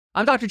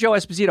I'm Dr. Joe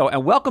Esposito,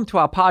 and welcome to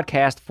our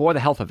podcast, For the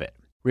Health of It.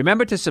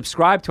 Remember to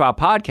subscribe to our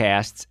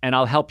podcasts, and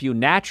I'll help you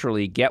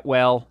naturally get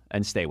well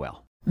and stay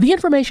well. The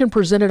information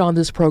presented on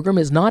this program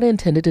is not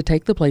intended to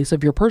take the place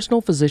of your personal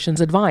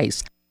physician's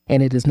advice,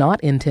 and it is not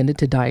intended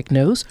to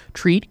diagnose,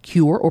 treat,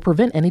 cure, or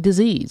prevent any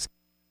disease.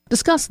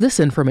 Discuss this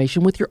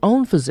information with your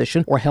own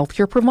physician or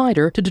healthcare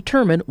provider to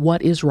determine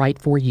what is right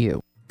for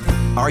you.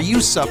 Are you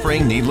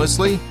suffering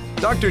needlessly?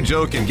 Dr.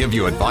 Joe can give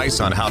you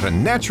advice on how to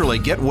naturally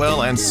get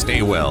well and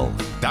stay well.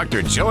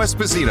 Dr. Joe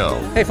Esposito.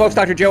 Hey folks,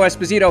 Dr. Joe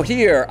Esposito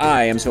here.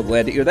 I am so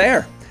glad that you're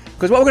there.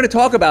 Because what we're going to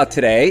talk about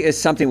today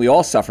is something we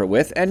all suffer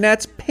with, and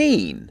that's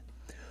pain.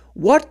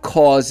 What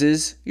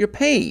causes your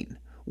pain?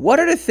 What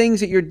are the things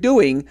that you're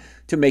doing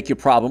to make your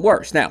problem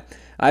worse? Now,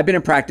 I've been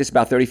in practice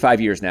about 35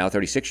 years now,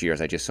 36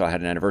 years. I just saw I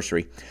had an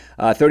anniversary.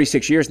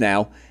 36 years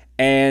now.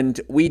 And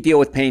we deal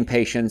with pain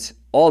patients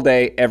all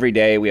day, every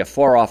day. We have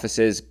 4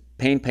 offices,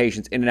 pain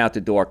patients in and out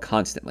the door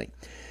constantly.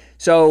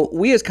 So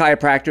we as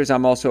chiropractors,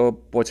 I'm also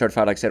board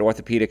certified, like I said,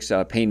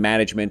 orthopedics, pain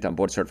management, I'm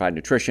board certified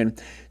nutrition.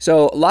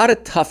 So a lot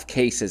of tough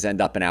cases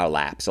end up in our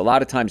laps. A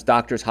lot of times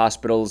doctors,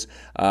 hospitals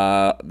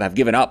have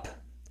given up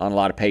on a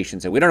lot of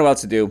patients and we don't know what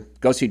else to do.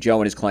 Go see Joe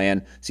and his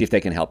clan, see if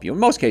they can help you. In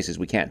most cases,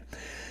 we can.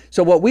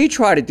 So what we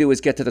try to do is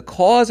get to the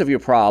cause of your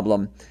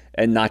problem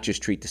and not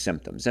just treat the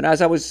symptoms. And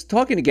as I was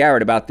talking to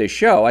Garrett about this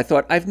show, I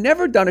thought, I've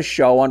never done a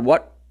show on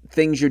what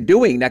things you're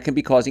doing that can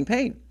be causing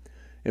pain.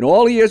 In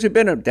all the years we've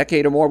been, a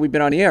decade or more we've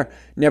been on the air,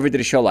 never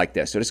did a show like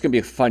this. So this is going to be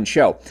a fun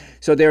show.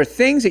 So there are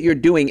things that you're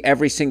doing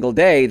every single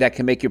day that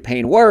can make your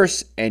pain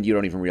worse and you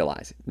don't even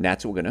realize it. And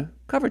that's what we're going to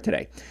cover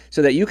today.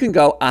 So that you can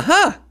go,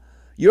 aha,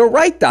 you're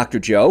right, Dr.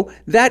 Joe.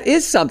 That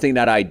is something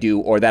that I do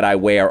or that I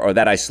wear or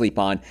that I sleep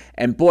on.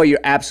 And boy, you're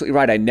absolutely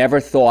right. I never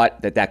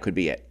thought that that could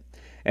be it.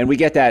 And we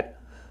get that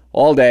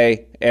all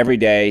day, every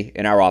day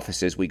in our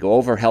offices. We go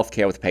over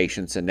healthcare with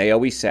patients and they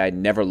always say, I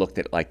never looked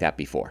at it like that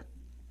before.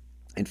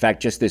 In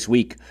fact, just this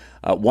week,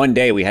 one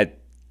day we had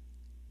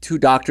 2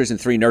 doctors and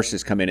 3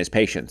 nurses come in as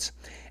patients.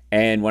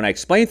 And when I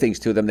explain things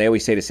to them, they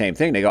always say the same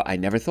thing. They go, I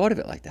never thought of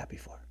it like that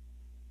before.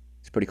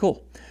 It's pretty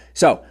cool.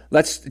 So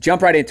let's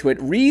jump right into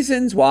it.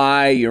 Reasons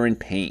why you're in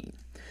pain.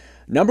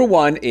 Number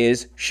 1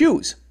 is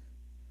shoes.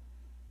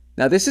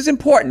 Now, this is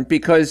important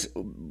because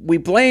we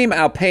blame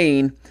our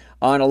pain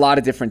on a lot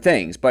of different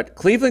things. But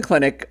Cleveland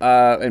Clinic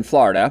in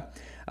Florida,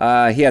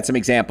 he had some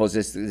examples,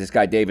 this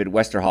guy David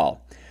Westerhall.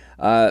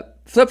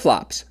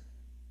 Flip-flops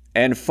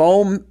and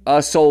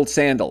foam-soled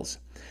sandals.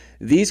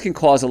 These can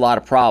cause a lot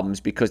of problems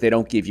because they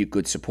don't give you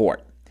good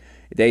support.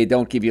 They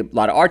don't give you a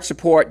lot of arch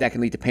support. That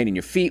can lead to pain in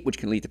your feet, which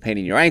can lead to pain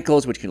in your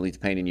ankles, which can lead to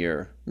pain in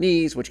your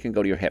knees, which can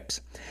go to your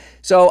hips.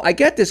 So I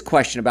get this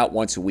question about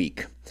once a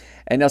week.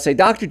 And they'll say,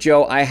 Dr.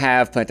 Joe, I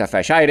have plantar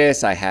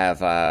fasciitis, I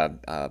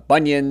have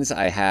bunions,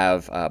 I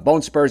have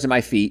bone spurs in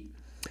my feet.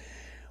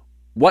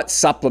 What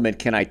supplement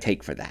can I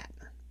take for that?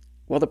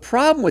 Well, the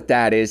problem with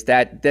that is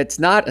that that's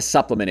not a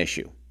supplement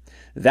issue.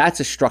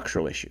 That's a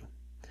structural issue.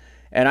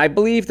 And I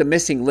believe the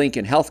missing link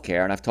in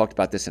healthcare, and I've talked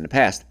about this in the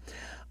past,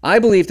 I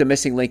believe the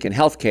missing link in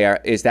healthcare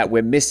is that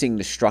we're missing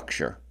the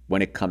structure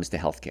when it comes to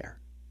healthcare.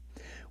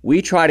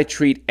 We try to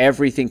treat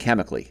everything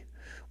chemically.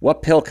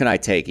 What pill can I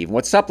take? Even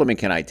what supplement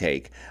can I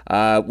take?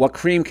 What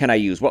cream can I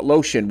use? What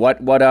lotion?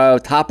 What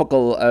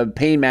topical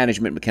pain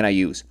management can I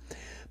use?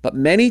 But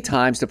many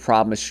times the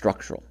problem is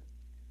structural.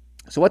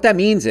 So what that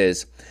means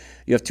is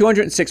you have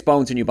 206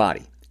 bones in your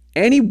body.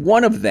 Any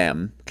one of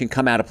them can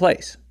come out of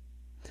place.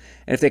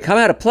 And if they come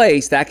out of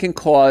place, that can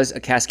cause a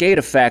cascade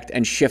effect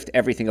and shift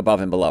everything above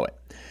and below it.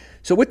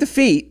 So with the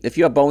feet, if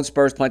you have bone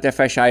spurs, plantar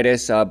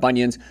fasciitis,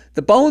 bunions,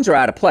 the bones are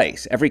out of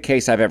place. Every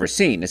case I've ever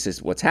seen, this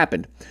is what's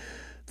happened.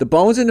 The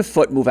bones in the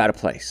foot move out of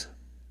place.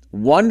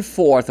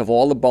 1/4 of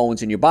all the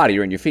bones in your body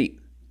are in your feet.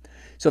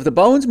 So if the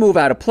bones move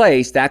out of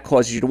place, that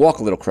causes you to walk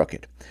a little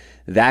crooked.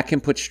 That can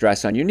put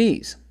stress on your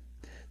knees.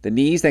 The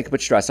knees, they can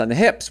put stress on the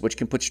hips, which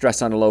can put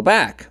stress on the low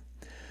back.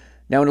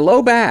 Now in the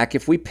low back,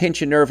 if we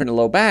pinch a nerve in the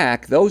low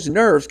back, those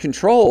nerves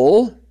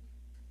control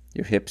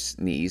your hips,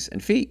 knees,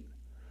 and feet.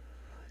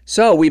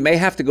 So we may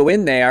have to go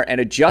in there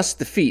and adjust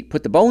the feet,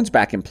 put the bones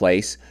back in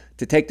place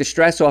to take the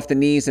stress off the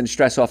knees and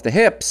stress off the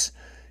hips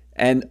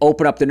and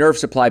open up the nerve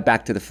supply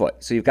back to the foot.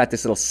 So you've got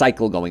this little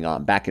cycle going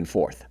on back and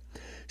forth.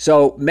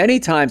 So many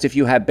times if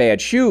you have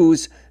bad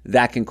shoes,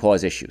 that can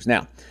cause issues.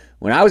 Now,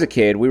 when I was a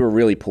kid, we were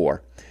really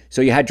poor.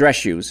 So you had dress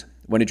shoes.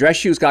 When the dress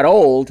shoes got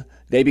old,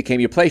 they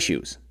became your play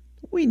shoes.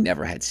 We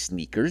never had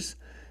sneakers.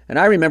 And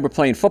I remember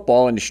playing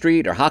football in the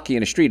street or hockey in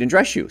the street in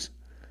dress shoes.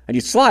 And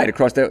you'd slide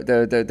across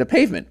the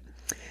pavement.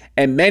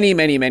 And many,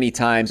 many, many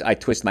times I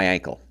twist my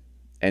ankle.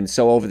 And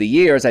so over the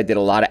years, I did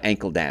a lot of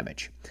ankle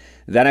damage.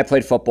 Then I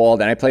played football.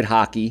 Then I played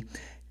hockey.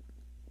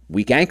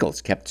 Weak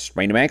ankles, kept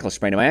spraining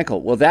my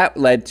ankle. Well, that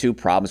led to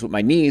problems with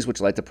my knees,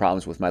 which led to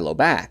problems with my low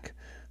back.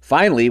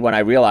 Finally, when I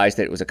realized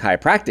that it was a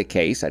chiropractic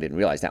case, I didn't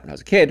realize that when I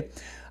was a kid,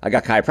 I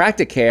got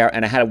chiropractic care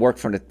and I had to work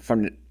from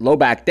the low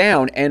back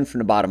down and from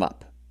the bottom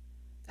up.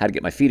 Had to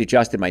get my feet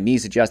adjusted, my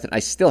knees adjusted. I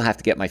still have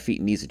to get my feet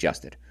and knees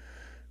adjusted.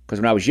 Because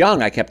when I was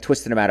young, I kept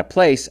twisting them out of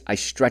place. I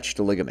stretched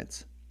the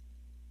ligaments.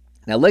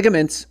 Now,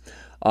 ligaments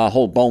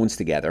hold bones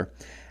together,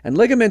 and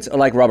ligaments are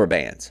like rubber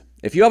bands.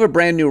 If you have a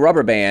brand new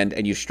rubber band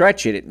and you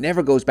stretch it, it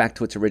never goes back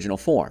to its original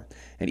form.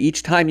 And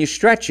each time you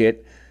stretch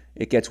it,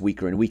 it gets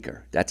weaker and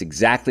weaker. That's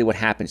exactly what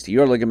happens to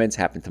your ligaments,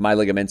 happened to my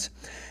ligaments.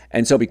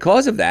 And so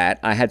because of that,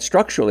 I had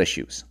structural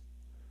issues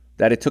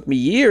that it took me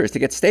years to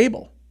get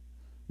stable.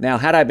 Now,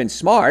 had I been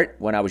smart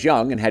when I was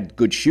young and had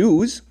good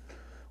shoes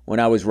when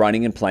I was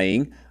running and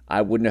playing,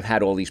 I wouldn't have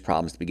had all these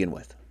problems to begin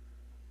with.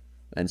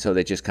 And so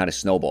they just kind of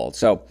snowballed.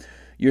 So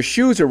your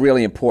shoes are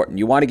really important.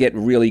 You want to get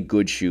really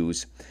good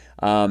shoes.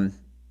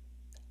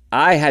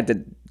 I had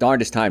the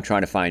darndest time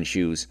trying to find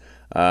shoes.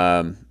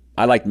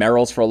 I liked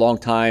Merrell's for a long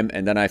time,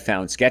 and then I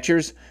found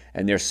Skechers,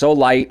 and they're so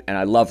light, and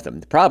I love them.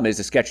 The problem is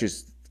the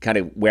Skechers kind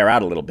of wear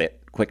out a little bit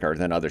quicker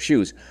than other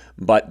shoes,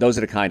 but those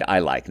are the kind I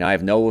like. Now, I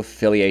have no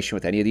affiliation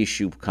with any of these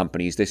shoe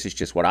companies. This is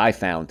just what I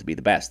found to be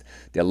the best.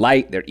 They're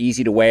light, they're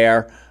easy to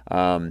wear,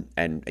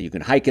 and you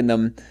can hike in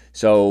them.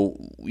 So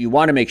you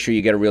want to make sure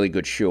you get a really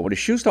good shoe. When a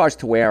shoe starts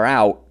to wear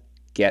out,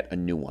 get a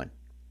new one.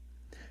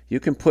 You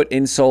can put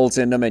insoles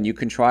in them, and you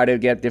can try to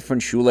get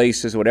different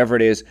shoelaces, whatever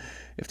it is.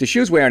 If the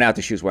shoe's wearing out,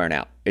 the shoe's wearing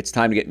out. It's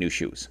time to get new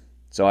shoes.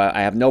 So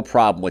I have no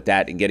problem with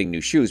that in getting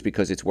new shoes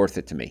because it's worth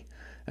it to me.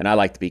 And I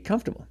like to be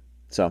comfortable.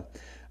 So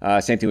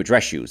same thing with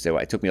dress shoes.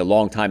 It took me a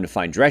long time to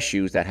find dress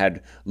shoes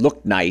that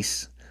looked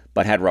nice,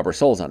 but had rubber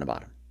soles on the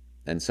bottom.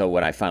 And so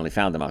when I finally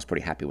found them, I was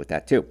pretty happy with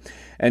that too.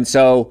 And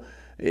so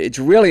it's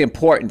really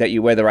important that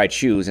you wear the right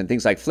shoes, and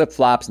things like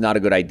flip-flops, not a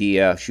good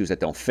idea. Shoes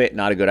that don't fit,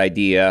 not a good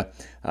idea.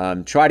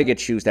 Try to get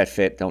shoes that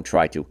fit. Don't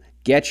try to.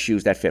 Get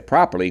shoes that fit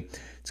properly.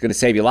 It's going to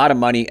save you a lot of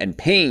money and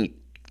pain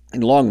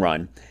in the long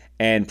run,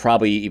 and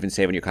probably even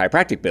save on your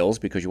chiropractic bills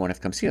because you won't have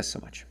to come see us so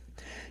much.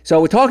 So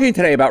we're talking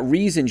today about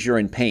reasons you're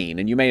in pain,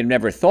 and you may have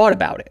never thought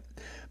about it.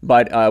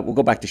 But we'll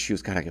go back to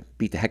shoes. God, I can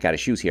beat the heck out of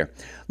shoes here.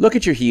 Look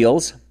at your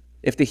heels.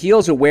 If the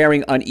heels are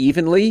wearing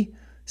unevenly,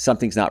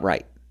 something's not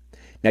right.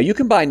 Now, you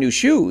can buy new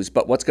shoes,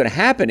 but what's going to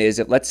happen is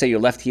if, let's say, your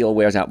left heel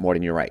wears out more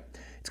than your right.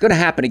 It's going to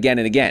happen again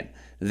and again.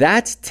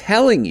 That's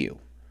telling you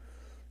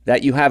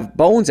that you have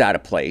bones out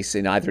of place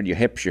in either your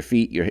hips, your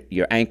feet,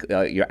 your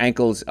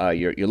ankles,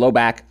 your low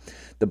back.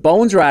 The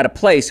bones are out of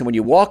place, and when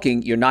you're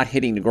walking, you're not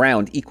hitting the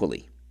ground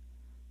equally.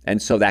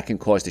 And so that can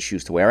cause the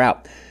shoes to wear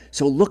out.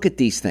 So look at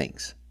these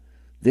things.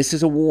 This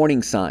is a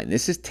warning sign.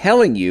 This is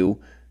telling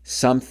you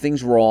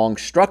something's wrong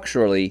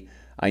structurally.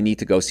 I need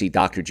to go see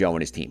Dr. Joe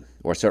and his team,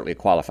 or certainly a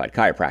qualified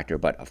chiropractor.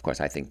 But of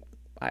course, I think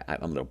I'm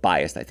a little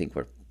biased. I think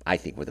we're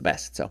the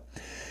best.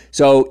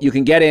 So you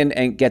can get in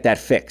and get that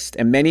fixed.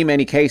 In many,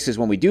 many cases,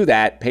 when we do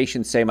that,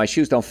 patients say, my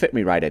shoes don't fit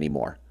me right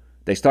anymore.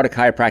 They start a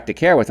chiropractic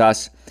care with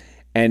us,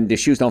 and the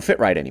shoes don't fit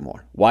right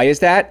anymore. Why is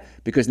that?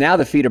 Because now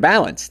the feet are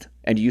balanced,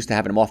 and you used to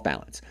having them off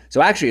balance.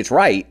 So actually, it's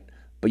right,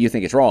 but you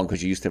think it's wrong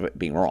because you're used to it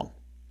being wrong.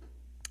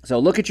 So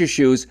look at your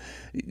shoes.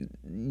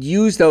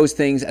 Use those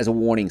things as a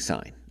warning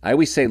sign. I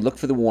always say look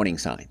for the warning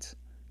signs.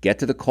 Get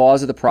to the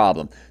cause of the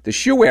problem. The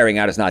shoe wearing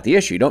out is not the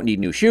issue. You don't need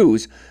new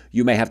shoes.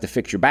 You may have to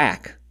fix your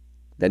back.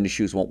 Then the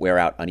shoes won't wear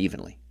out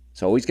unevenly.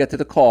 So always get to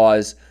the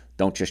cause.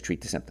 Don't just treat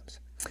the symptoms.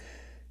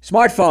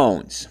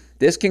 Smartphones.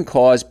 This can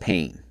cause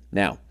pain.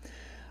 Now,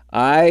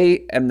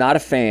 I am not a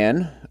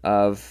fan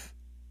of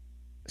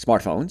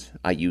smartphones.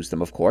 I use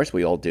them, of course.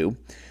 We all do.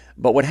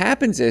 But what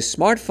happens is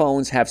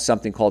smartphones have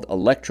something called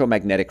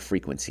electromagnetic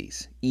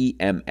frequencies,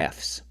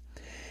 EMFs.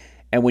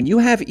 And when you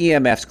have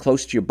EMFs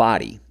close to your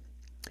body,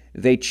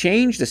 they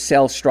change the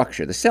cell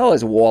structure. The cell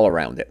has a wall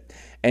around it.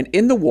 And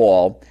in the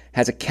wall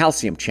has a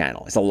calcium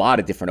channel. It's a lot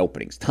of different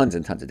openings, tons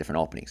and tons of different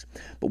openings.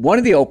 But one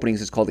of the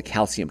openings is called the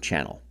calcium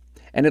channel.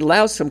 And it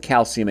allows some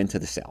calcium into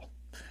the cell.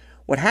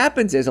 What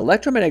happens is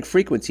electromagnetic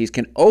frequencies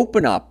can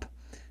open up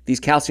these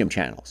calcium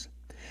channels.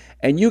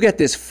 And you get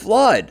this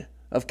flood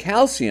of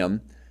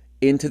calcium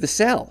into the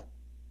cell.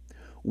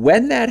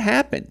 When that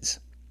happens,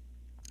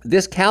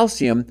 this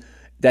calcium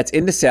that's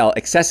in the cell,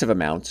 excessive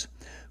amounts,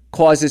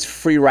 causes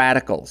free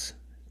radicals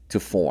to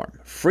form.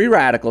 Free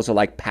radicals are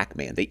like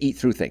Pac-Man. They eat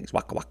through things.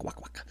 Waka, waka,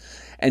 waka, waka.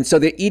 And so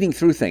they're eating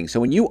through things. So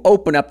when you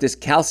open up this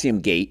calcium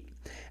gate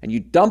and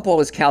you dump all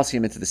this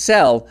calcium into the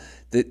cell,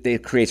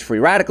 it creates free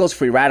radicals.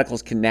 Free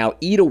radicals can now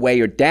eat away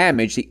or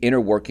damage the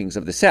inner workings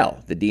of the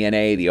cell, the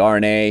DNA, the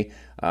RNA,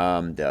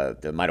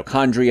 the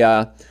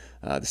mitochondria,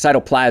 the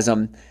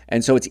cytoplasm.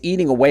 And so it's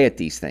eating away at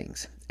these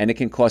things, and it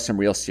can cause some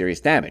real serious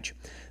damage.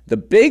 The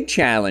big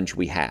challenge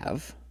we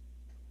have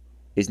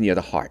is near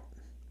the heart.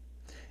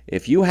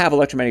 If you have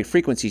electromagnetic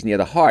frequencies near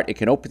the heart, it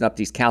can open up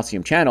these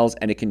calcium channels,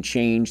 and it can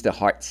change the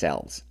heart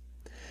cells.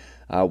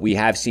 We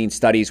have seen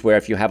studies where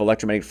if you have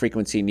electromagnetic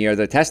frequency near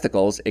the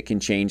testicles, it can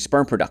change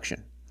sperm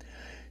production.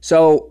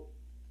 So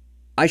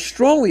I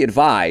strongly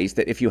advise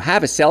that if you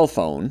have a cell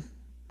phone,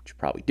 which you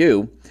probably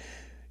do,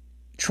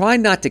 try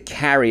not to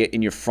carry it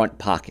in your front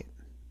pocket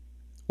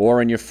or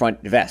in your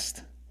front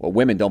vest. Or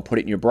women, don't put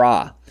it in your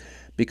bra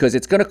because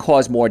it's going to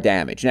cause more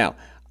damage. Now,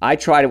 I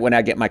try to, when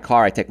I get in my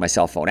car, I take my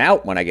cell phone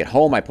out. When I get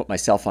home, I put my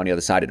cell phone on the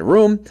other side of the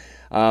room.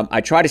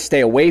 I try to stay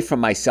away from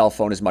my cell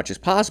phone as much as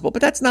possible,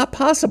 but that's not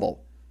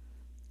possible.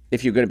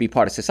 if you're going to be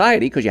part of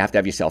society, because you have to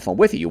have your cell phone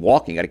with you. You're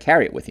walking, you got to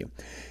carry it with you.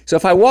 So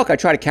if I walk, I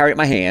try to carry it in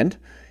my hand.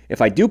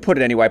 If I do put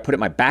it anywhere, I put it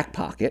in my back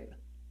pocket.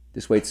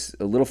 This way it's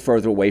a little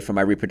further away from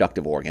my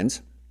reproductive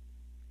organs.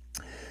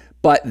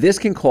 But this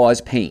can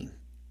cause pain.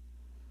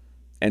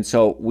 And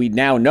so we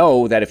now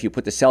know that if you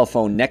put the cell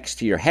phone next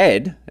to your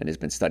head, and there's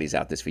been studies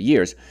out this for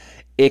years,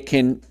 it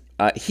can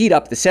heat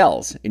up the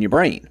cells in your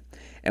brain.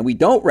 And we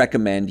don't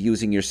recommend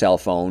using your cell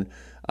phone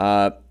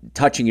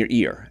touching your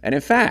ear. And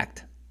in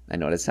fact, I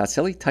know that's not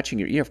silly, touching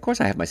your ear. Of course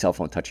I have my cell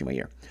phone touching my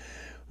ear.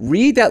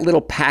 Read that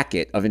little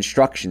packet of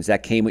instructions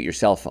that came with your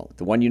cell phone.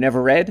 The one you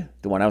never read,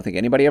 the one I don't think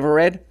anybody ever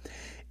read.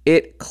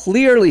 It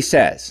clearly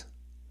says,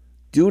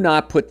 do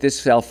not put this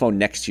cell phone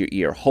next to your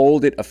ear.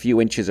 Hold it a few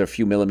inches or a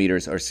few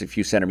millimeters or a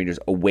few centimeters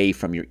away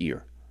from your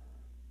ear.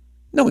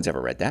 No one's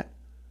ever read that.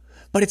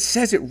 But it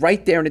says it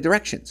right there in the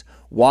directions.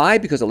 Why?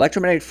 Because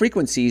electromagnetic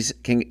frequencies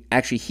can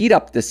actually heat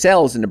up the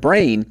cells in the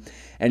brain,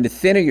 and the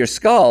thinner your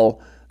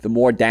skull, the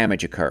more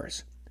damage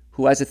occurs.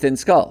 Who has a thin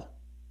skull?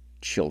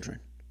 Children.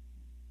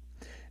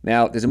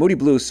 Now, there's a Moody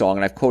Blues song,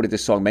 and I've quoted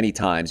this song many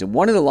times, and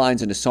one of the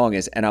lines in the song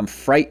is, "And I'm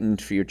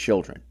frightened for your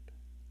children."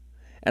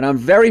 And I'm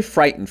very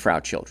frightened for our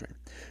children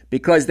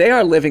because they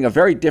are living a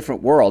very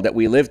different world that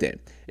we lived in.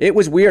 It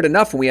was weird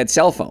enough when we had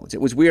cell phones.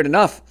 It was weird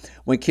enough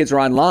when kids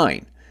were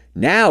online.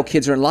 Now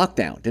kids are in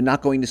lockdown. They're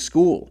not going to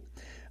school.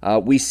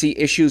 We see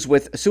issues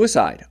with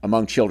suicide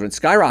among children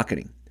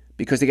skyrocketing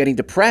because they're getting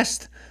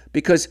depressed.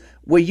 Because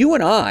where you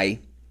and I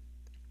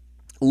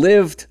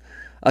lived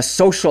a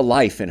social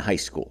life in high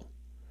school,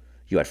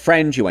 you had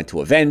friends, you went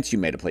to events, you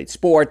may have played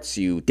sports,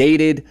 you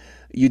dated,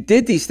 you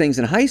did these things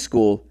in high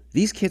school.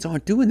 These kids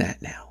aren't doing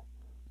that now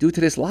due to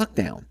this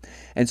lockdown.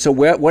 And so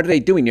what are they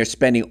doing? They're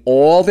spending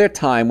all their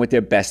time with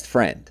their best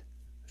friend,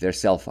 their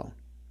cell phone.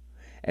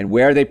 And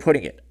where are they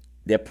putting it?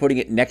 They're putting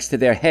it next to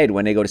their head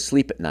when they go to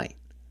sleep at night.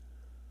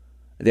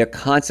 They're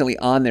constantly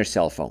on their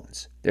cell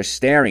phones. They're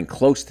staring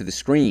close to the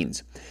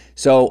screens.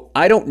 So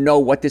I don't know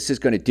what this is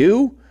going to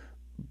do,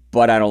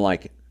 but I don't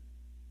like it.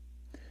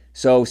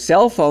 So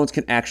cell phones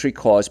can actually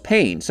cause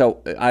pain.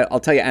 So I'll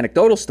tell you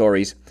anecdotal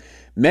stories.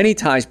 Many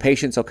times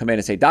patients will come in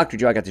and say, "Dr.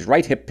 Joe, I got this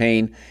right hip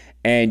pain,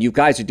 and you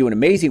guys are doing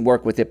amazing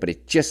work with it, but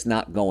it's just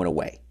not going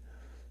away.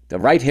 The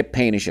right hip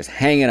pain is just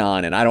hanging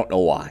on, and I don't know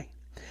why."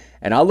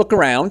 And I'll look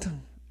around,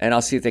 and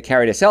I'll see if they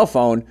carry their cell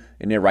phone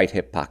in their right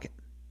hip pocket.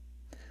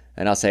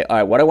 And I'll say, "All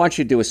right, what I want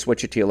you to do is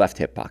switch it to your left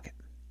hip pocket."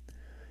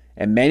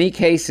 In many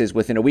cases,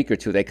 within a week or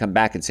two, they come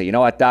back and say, "You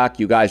know what,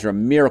 doc, you guys are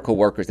miracle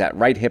workers. That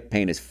right hip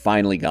pain is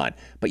finally gone.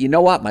 But you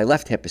know what? My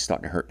left hip is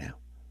starting to hurt now."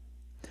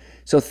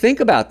 So think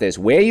about this.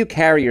 Where you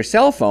carry your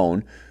cell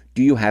phone,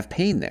 do you have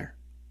pain there?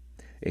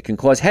 It can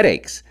cause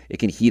headaches. It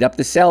can heat up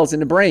the cells in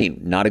the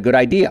brain. Not a good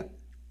idea.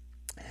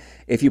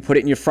 If you put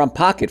it in your front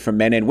pocket for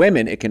men and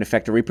women, it can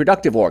affect the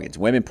reproductive organs.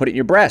 Women put it in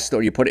your breast,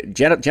 or you put it,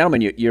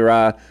 gentlemen,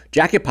 your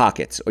jacket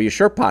pockets or your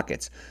shirt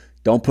pockets.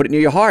 Don't put it near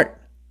your heart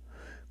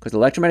because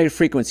electromagnetic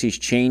frequencies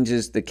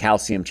changes the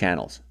calcium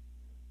channels,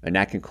 and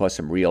that can cause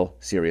some real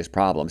serious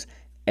problems,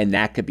 and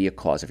that could be a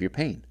cause of your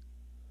pain.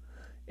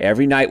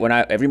 Every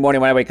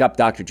morning when I wake up,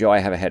 "Dr. Joe, I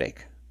have a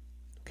headache."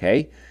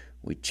 Okay?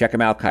 We check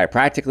them out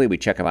chiropractically. We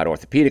check them out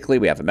orthopedically.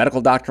 We have a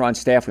medical doctor on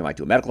staff. We might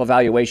do a medical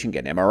evaluation,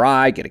 get an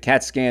MRI, get a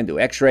CAT scan, do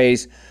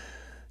x-rays.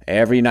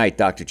 Every night,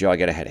 "Dr. Joe, I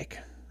get a headache."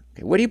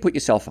 Okay, where do you put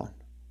your cell phone?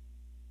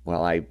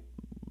 Well, I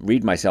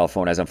read my cell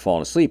phone as I'm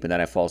falling asleep, and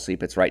then I fall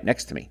asleep. It's right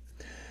next to me.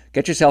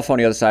 Get your cell phone on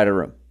the other side of the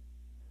room.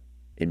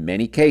 In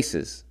many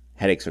cases,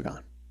 headaches are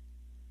gone.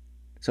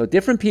 So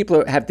different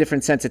people have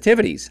different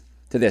sensitivities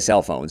to their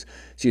cell phones.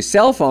 So your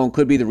cell phone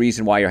could be the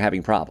reason why you're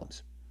having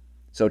problems.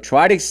 So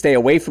try to stay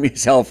away from your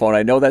cell phone.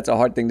 I know that's a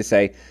hard thing to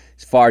say,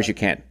 as far as you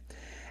can.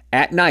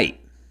 At night,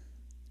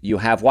 you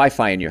have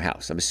Wi-Fi in your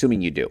house. I'm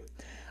assuming you do.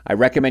 I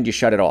recommend you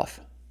shut it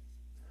off.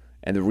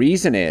 And the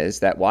reason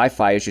is that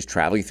Wi-Fi is just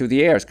traveling through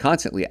the airs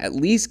constantly. At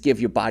least give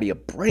your body a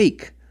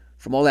break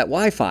from all that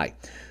Wi-Fi.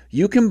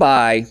 You can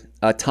buy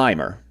a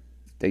timer.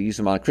 They use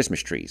them on Christmas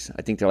trees.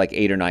 I think they're like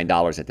 $8 or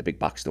 $9 at the big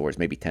box stores,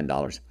 maybe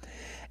 $10.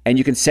 And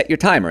you can set your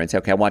timer and say,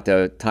 "Okay, I want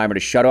the timer to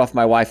shut off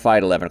my Wi-Fi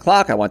at 11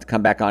 o'clock. I want to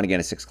come back on again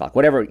at 6 o'clock,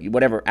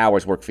 whatever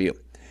hours work for you."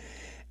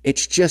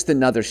 It's just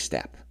another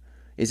step.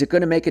 Is it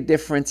going to make a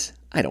difference?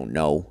 I don't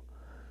know.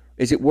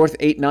 Is it worth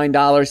 $8,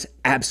 $9?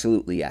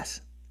 Absolutely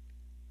yes.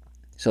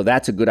 So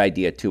that's a good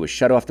idea too, is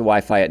shut off the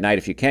Wi-Fi at night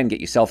if you can.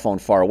 Get your cell phone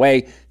far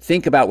away.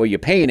 Think about where your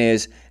pain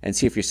is and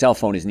see if your cell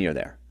phone is near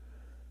there.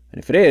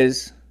 And if it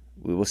is,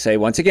 we will say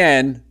once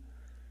again,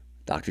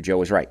 Dr. Joe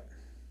was right.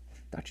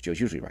 Dr.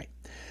 Joe's usually right.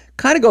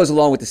 Kind of goes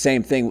along with the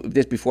same thing.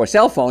 This before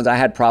cell phones, I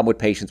had a problem with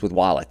patients with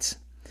wallets.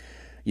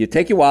 You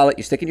take your wallet,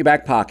 you stick it in your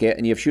back pocket,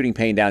 and you have shooting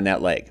pain down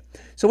that leg.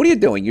 So what are you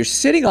doing? You're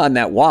sitting on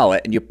that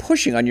wallet and you're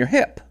pushing on your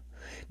hip.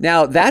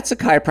 Now, that's a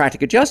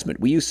chiropractic adjustment.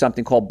 We use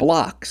something called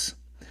blocks.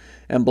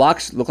 And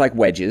blocks look like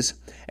wedges,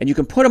 and you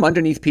can put them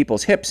underneath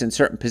people's hips in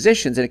certain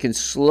positions, and it can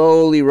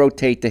slowly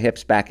rotate the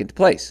hips back into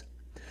place.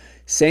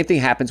 Same thing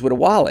happens with a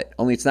wallet,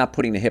 only it's not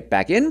putting the hip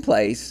back in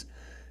place,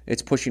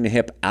 it's pushing the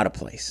hip out of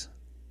place.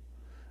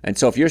 And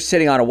so if you're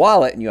sitting on a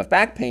wallet and you have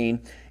back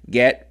pain,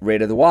 get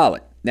rid of the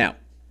wallet. Now,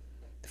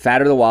 the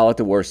fatter the wallet,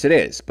 the worse it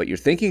is. But you're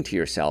thinking to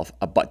yourself,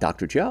 but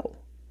Dr. Joe,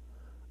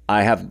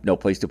 I have no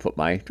place to put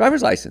my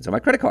driver's license or my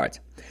credit cards.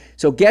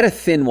 So get a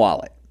thin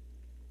wallet,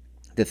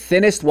 the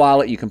thinnest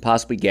wallet you can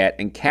possibly get,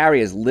 and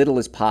carry as little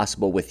as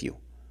possible with you.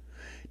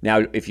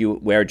 Now, if you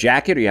wear a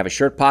jacket or you have a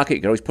shirt pocket,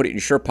 you can always put it in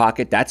your shirt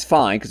pocket. That's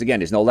fine because, again,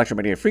 there's no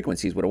electromagnetic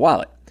frequencies with a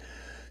wallet.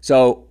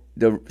 So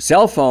the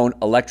cell phone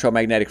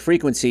electromagnetic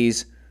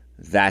frequencies,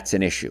 that's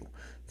an issue.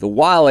 The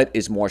wallet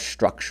is more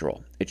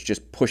structural. It's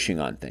just pushing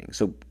on things.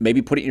 So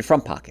maybe put it in your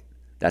front pocket.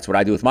 That's what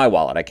I do with my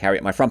wallet. I carry it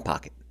in my front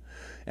pocket,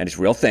 and it's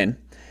real thin.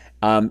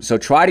 So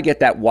try to get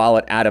that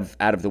wallet out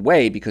of the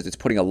way because it's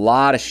putting a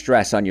lot of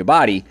stress on your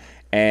body.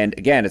 And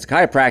again, as a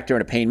chiropractor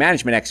and a pain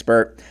management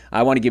expert,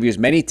 I want to give you as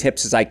many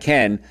tips as I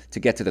can to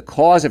get to the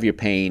cause of your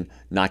pain,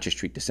 not just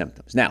treat the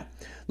symptoms. Now,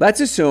 let's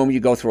assume you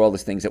go through all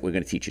these things that we're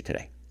going to teach you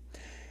today.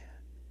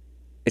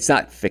 It's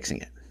not fixing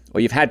it.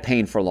 Or you've had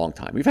pain for a long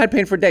time. You've had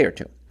pain for a day or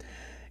two.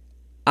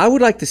 I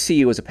would like to see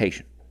you as a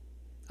patient.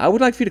 I would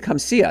like for you to come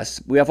see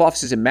us. We have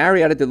offices in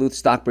Marietta, Duluth,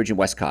 Stockbridge, and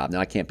West Cobb. Now,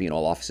 I can't be in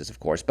all offices, of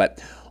course,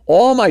 but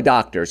all my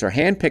doctors are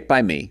handpicked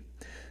by me.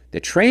 They're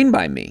trained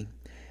by me.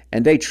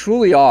 And they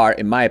truly are,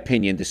 in my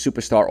opinion, the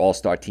superstar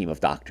all-star team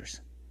of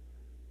doctors.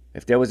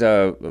 If there was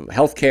a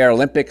healthcare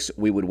Olympics,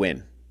 we would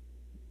win,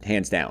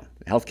 hands down.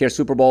 Healthcare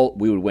Super Bowl,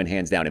 we would win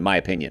hands down, in my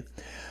opinion.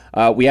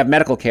 We have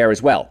medical care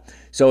as well.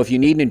 So if you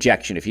need an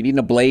injection, if you need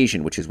an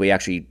ablation, which is we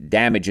actually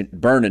damage and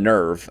burn a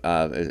nerve,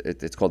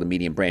 it's called the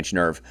median branch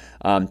nerve,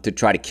 to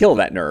try to kill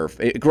that nerve.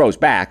 It grows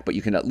back, but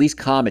you can at least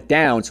calm it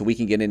down so we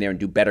can get in there and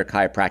do better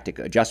chiropractic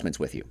adjustments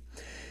with you.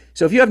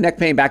 So if you have neck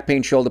pain, back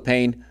pain, shoulder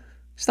pain,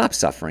 stop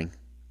suffering.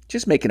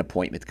 Just make an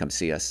appointment to come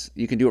see us.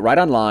 You can do it right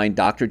online,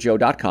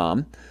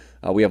 drjoe.com.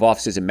 We have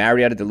offices in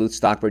Marietta, Duluth,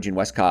 Stockbridge, and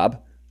West Cobb.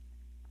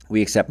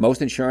 We accept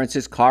most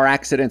insurances, car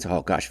accidents.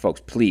 Oh gosh, folks,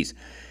 please.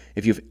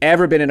 If you've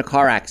ever been in a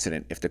car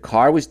accident, if the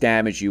car was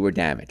damaged, you were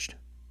damaged.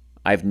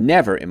 I've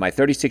never, in my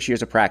 36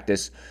 years of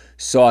practice,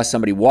 saw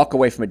somebody walk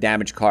away from a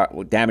damaged car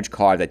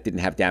that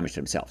didn't have damage to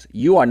themselves.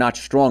 You are not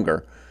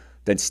stronger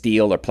than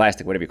steel or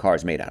plastic, whatever your car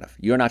is made out of.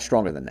 You're not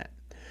stronger than that.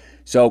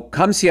 So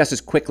come see us as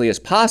quickly as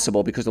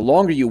possible because the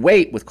longer you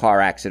wait with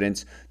car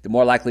accidents, the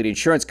more likely the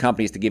insurance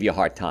company is to give you a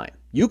hard time.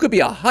 You could be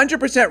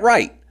 100%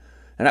 right.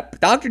 And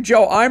Dr.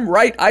 Joe, I'm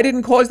right. I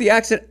didn't cause the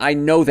accident. I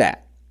know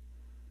that.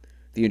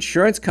 The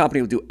insurance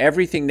company will do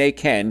everything they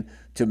can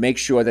to make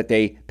sure that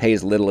they pay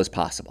as little as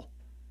possible.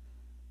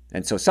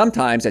 And so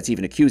sometimes that's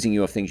even accusing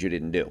you of things you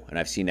didn't do. And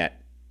I've seen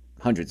that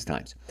hundreds of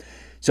times.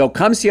 So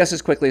come see us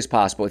as quickly as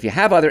possible. If you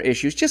have other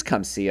issues, just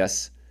come see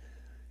us.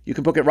 You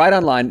can book it right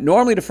online.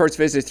 Normally, the first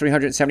visit is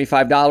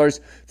 $375.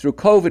 Through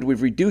COVID,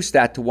 we've reduced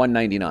that to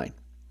 $199.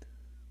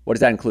 What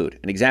does that include?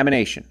 An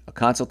examination, a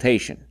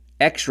consultation,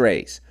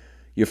 x-rays,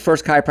 your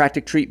first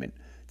chiropractic treatment,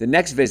 the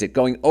next visit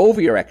going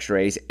over your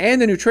x-rays, and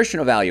the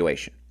nutrition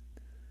evaluation.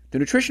 The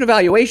nutrition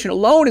evaluation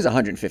alone is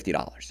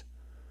 $150.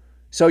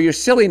 So you're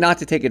silly not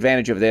to take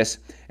advantage of this.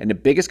 And the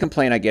biggest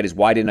complaint I get is,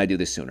 why didn't I do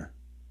this sooner?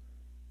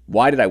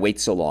 Why did I wait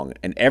so long?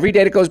 And every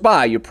day that goes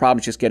by, your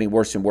problem's just getting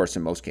worse and worse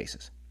in most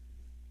cases.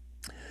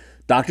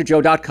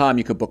 drjoe.com,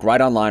 you can book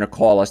right online or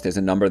call us. There's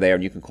a number there,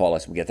 and you can call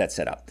us and we get that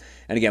set up.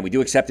 And again, we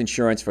do accept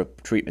insurance for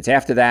treatments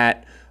after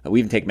that. We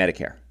even take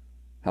Medicare.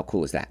 How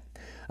cool is that?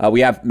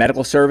 We have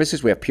medical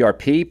services. We have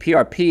PRP.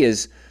 PRP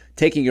is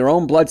taking your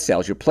own blood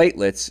cells, your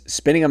platelets,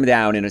 spinning them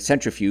down in a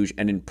centrifuge,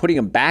 and then putting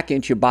them back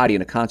into your body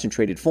in a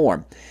concentrated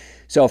form.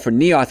 So for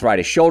knee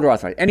arthritis, shoulder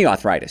arthritis, any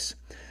arthritis,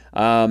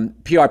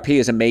 PRP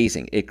is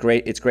amazing.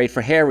 It's great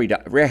for hair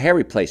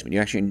replacement. You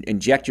actually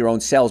inject your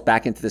own cells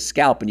back into the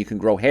scalp and you can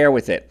grow hair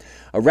with it.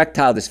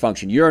 Erectile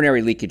dysfunction,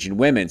 urinary leakage in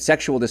women,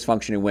 sexual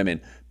dysfunction in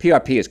women.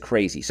 PRP is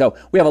crazy. So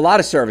we have a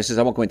lot of services.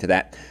 I won't go into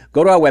that.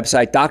 Go to our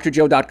website,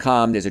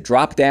 drjoe.com. There's a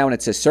drop down.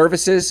 It says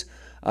services,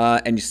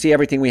 and you see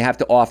everything we have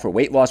to offer,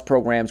 weight loss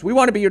programs. We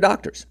want to be your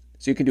doctors.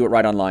 So you can do it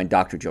right online,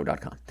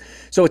 drjoe.com.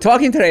 So we're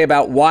talking today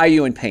about why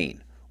you're in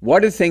pain.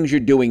 What are the things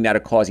you're doing that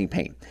are causing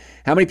pain?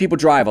 How many people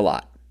drive a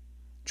lot?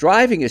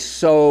 Driving is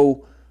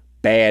so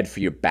bad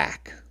for your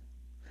back.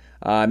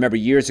 I remember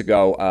years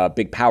ago, a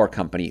big power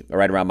company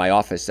right around my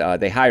office,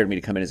 they hired me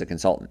to come in as a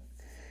consultant.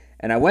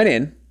 And I went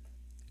in,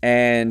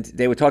 and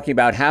they were talking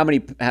about how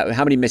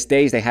many missed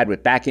days they had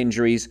with back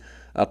injuries.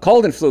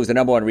 Cold and flu is the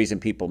number one reason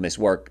people miss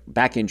work.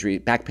 Back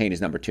pain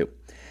is number two.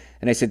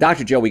 And I said,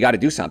 Dr. Joe, we got to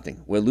do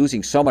something. We're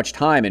losing so much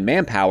time and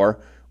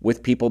manpower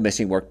with people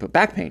missing work with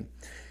back pain.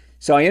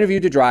 So I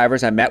interviewed the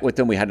drivers. I met with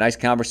them. We had a nice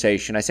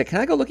conversation. I said,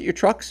 can I go look at your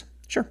trucks?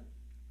 Sure.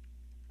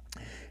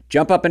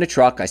 Jump up in a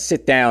truck, I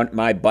sit down,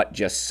 my butt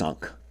just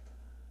sunk.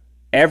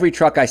 Every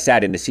truck I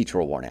sat in, the seats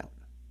were worn out.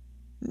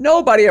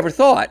 Nobody ever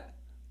thought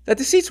that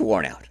the seats were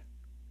worn out.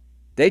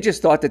 They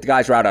just thought that the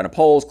guys were out on the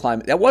poles,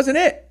 climbing. That wasn't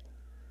it.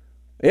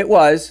 It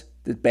was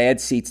the bad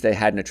seats they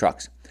had in the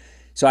trucks.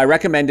 So I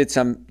recommended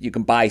you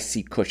can buy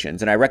seat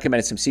cushions, and I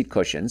recommended some seat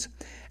cushions.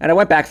 And I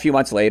went back a few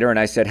months later, and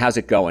I said, how's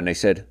it going? They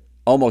said,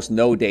 almost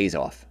no days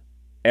off.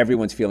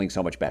 Everyone's feeling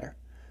so much better.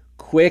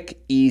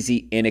 Quick,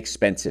 easy,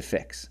 inexpensive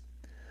fix.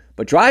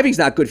 But driving's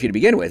not good for you to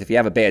begin with. If you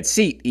have a bad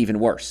seat, even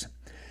worse.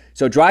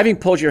 So driving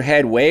pulls your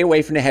head way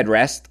away from the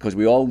headrest because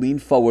we all lean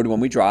forward when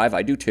we drive.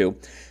 I do too.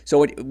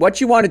 So what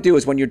you want to do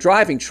is when you're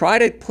driving, try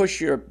to push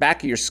your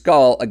back of your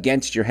skull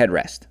against your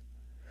headrest.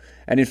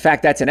 And in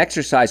fact, that's an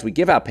exercise we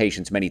give our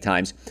patients many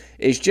times,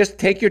 is just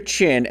take your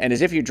chin and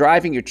as if you're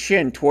driving your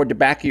chin toward the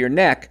back of your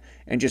neck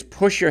and just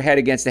push your head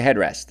against the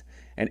headrest.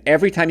 And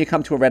every time you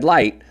come to a red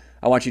light,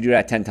 I want you to do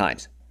that 10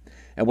 times.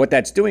 And what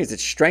that's doing is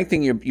it's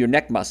strengthening your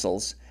neck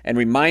muscles and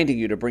reminding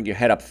you to bring your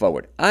head up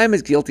forward. I'm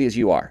as guilty as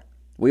you are.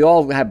 We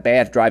all have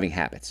bad driving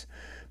habits,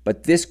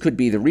 but this could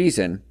be the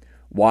reason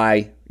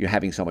why you're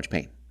having so much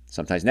pain.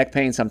 Sometimes neck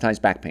pain, sometimes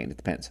back pain. It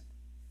depends.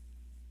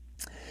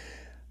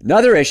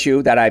 Another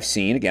issue that I've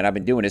seen, again, I've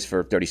been doing this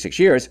for 36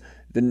 years.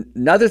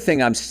 Another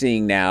thing I'm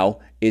seeing now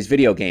is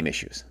video game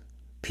issues.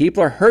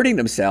 People are hurting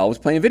themselves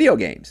playing video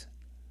games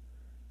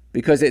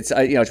because it's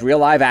real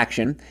live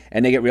action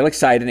and they get real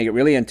excited and they get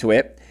really into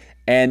it.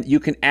 And you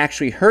can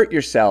actually hurt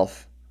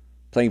yourself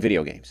playing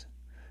video games.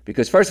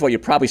 Because first of all, you're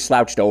probably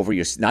slouched over,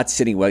 you're not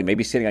sitting well,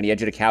 maybe sitting on the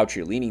edge of the couch,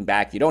 you're leaning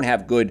back, you don't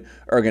have good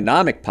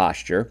ergonomic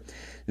posture.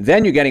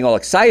 Then you're getting all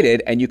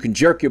excited and you can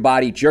jerk your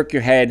body, jerk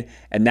your head,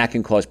 and that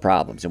can cause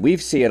problems. And we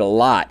see it a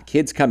lot.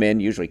 Kids come in,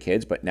 usually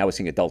kids, but now we're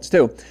seeing adults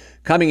too,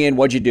 coming in,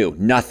 what'd you do?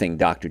 Nothing,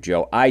 Dr.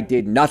 Joe. I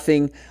did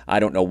nothing. I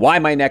don't know why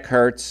my neck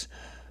hurts.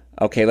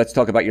 Okay, let's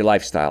talk about your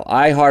lifestyle.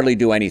 I hardly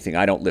do anything.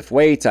 I don't lift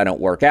weights, I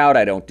don't work out,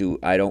 I don't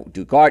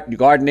do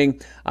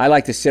gardening. I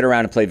like to sit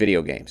around and play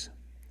video games.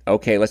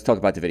 Okay, let's talk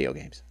about the video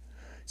games.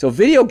 So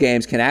video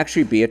games can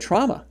actually be a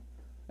trauma,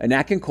 and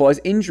that can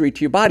cause injury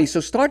to your body. So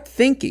start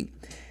thinking,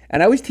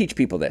 and I always teach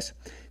people this.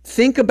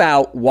 Think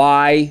about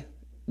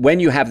when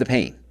you have the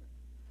pain.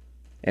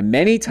 And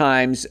many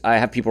times I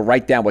have people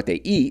write down what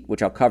they eat,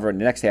 which I'll cover in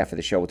the next half of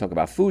the show. We'll talk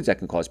about foods that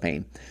can cause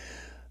pain.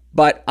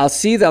 But I'll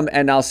see them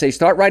and I'll say,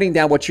 start writing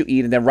down what you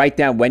eat and then write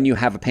down when you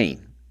have a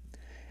pain.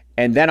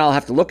 And then I'll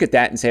have to look at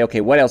that and say, okay,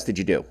 what else did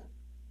you do?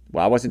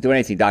 Well, I wasn't doing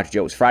anything, Dr.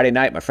 Joe. It was Friday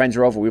night. My friends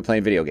were over. We were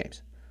playing video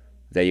games.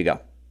 There you go.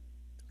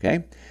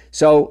 Okay?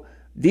 So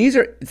these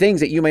are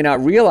things that you may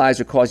not realize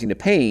are causing the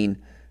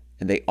pain,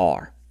 and they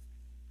are.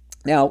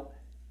 Now,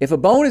 if a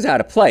bone is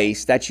out of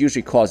place, that's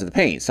usually cause of the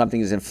pain.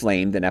 Something is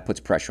inflamed, and that puts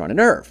pressure on a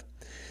nerve.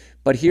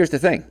 But here's the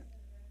thing.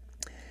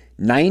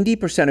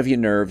 90% of your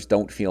nerves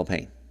don't feel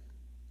pain.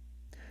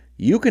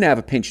 You can have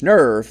a pinched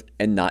nerve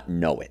and not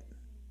know it.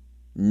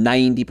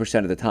 90%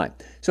 of the time.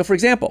 So, for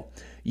example,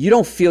 you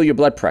don't feel your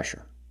blood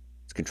pressure.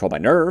 It's controlled by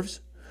nerves.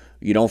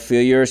 You don't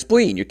feel your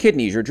spleen, your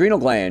kidneys, your adrenal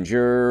glands,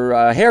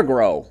 your hair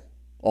grow,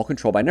 all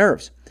controlled by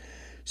nerves.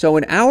 So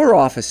in our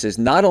offices,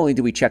 not only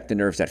do we check the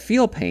nerves that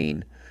feel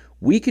pain,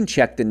 we can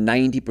check the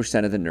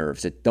 90% of the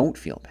nerves that don't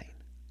feel pain.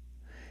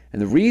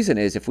 And the reason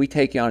is if we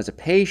take you on as a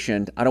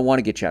patient, I don't want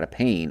to get you out of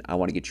pain. I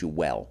want to get you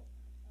well.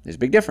 There's a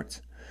big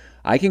difference.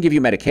 I can give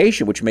you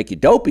medication, which will make you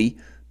dopey,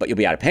 but you'll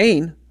be out of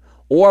pain.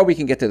 Or we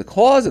can get to the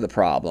cause of the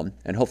problem,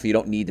 and hopefully you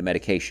don't need the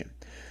medication.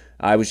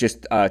 I was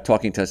just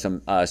talking to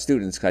some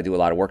students, because I do a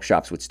lot of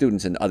workshops with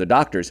students and other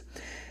doctors,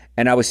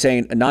 and I was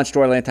saying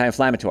non-steroidal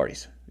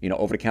anti-inflammatories,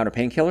 over-the-counter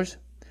painkillers.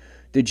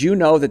 Did you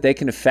know that they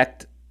can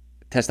affect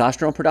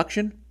testosterone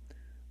production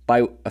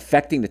by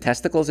affecting the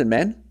testicles in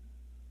men?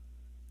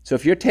 So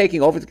if you're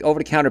taking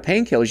over-the-counter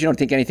painkillers, you don't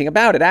think anything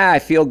about it. I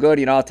feel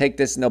good, I'll take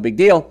this, no big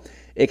deal.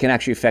 It can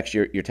actually affect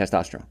your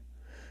testosterone.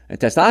 And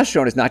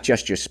testosterone is not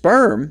just your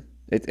sperm,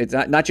 it's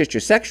not just your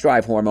sex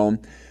drive hormone,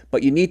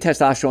 but you need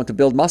testosterone to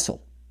build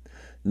muscle.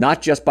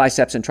 Not just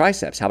biceps and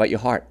triceps. How about your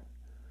heart?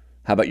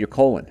 How about your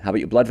colon? How about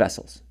your blood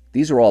vessels?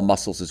 These are all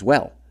muscles as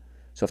well.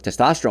 So if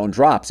testosterone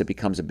drops, it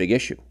becomes a big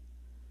issue.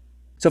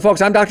 So folks,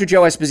 I'm Dr.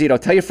 Joe Esposito.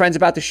 Tell your friends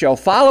about the show.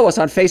 Follow us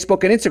on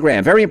Facebook and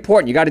Instagram. Very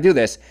important. You got to do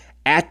this.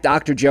 At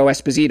Dr. Joe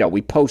Esposito.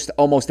 We post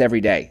almost every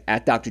day.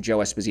 At Dr. Joe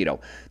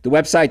Esposito. The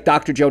website,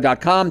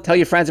 drjoe.com. Tell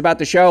your friends about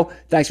the show.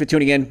 Thanks for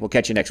tuning in. We'll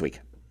catch you next week.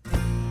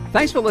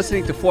 Thanks for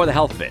listening to For the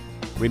Health Fit.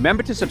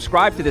 Remember to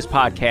subscribe to this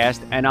podcast,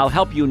 and I'll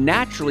help you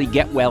naturally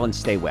get well and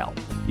stay well.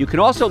 You can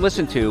also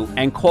listen to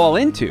and call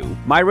into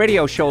my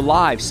radio show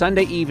live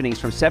Sunday evenings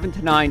from 7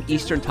 to 9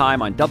 Eastern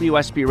Time on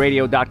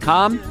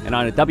WSBRadio.com and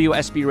on the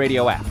WSB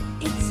Radio app.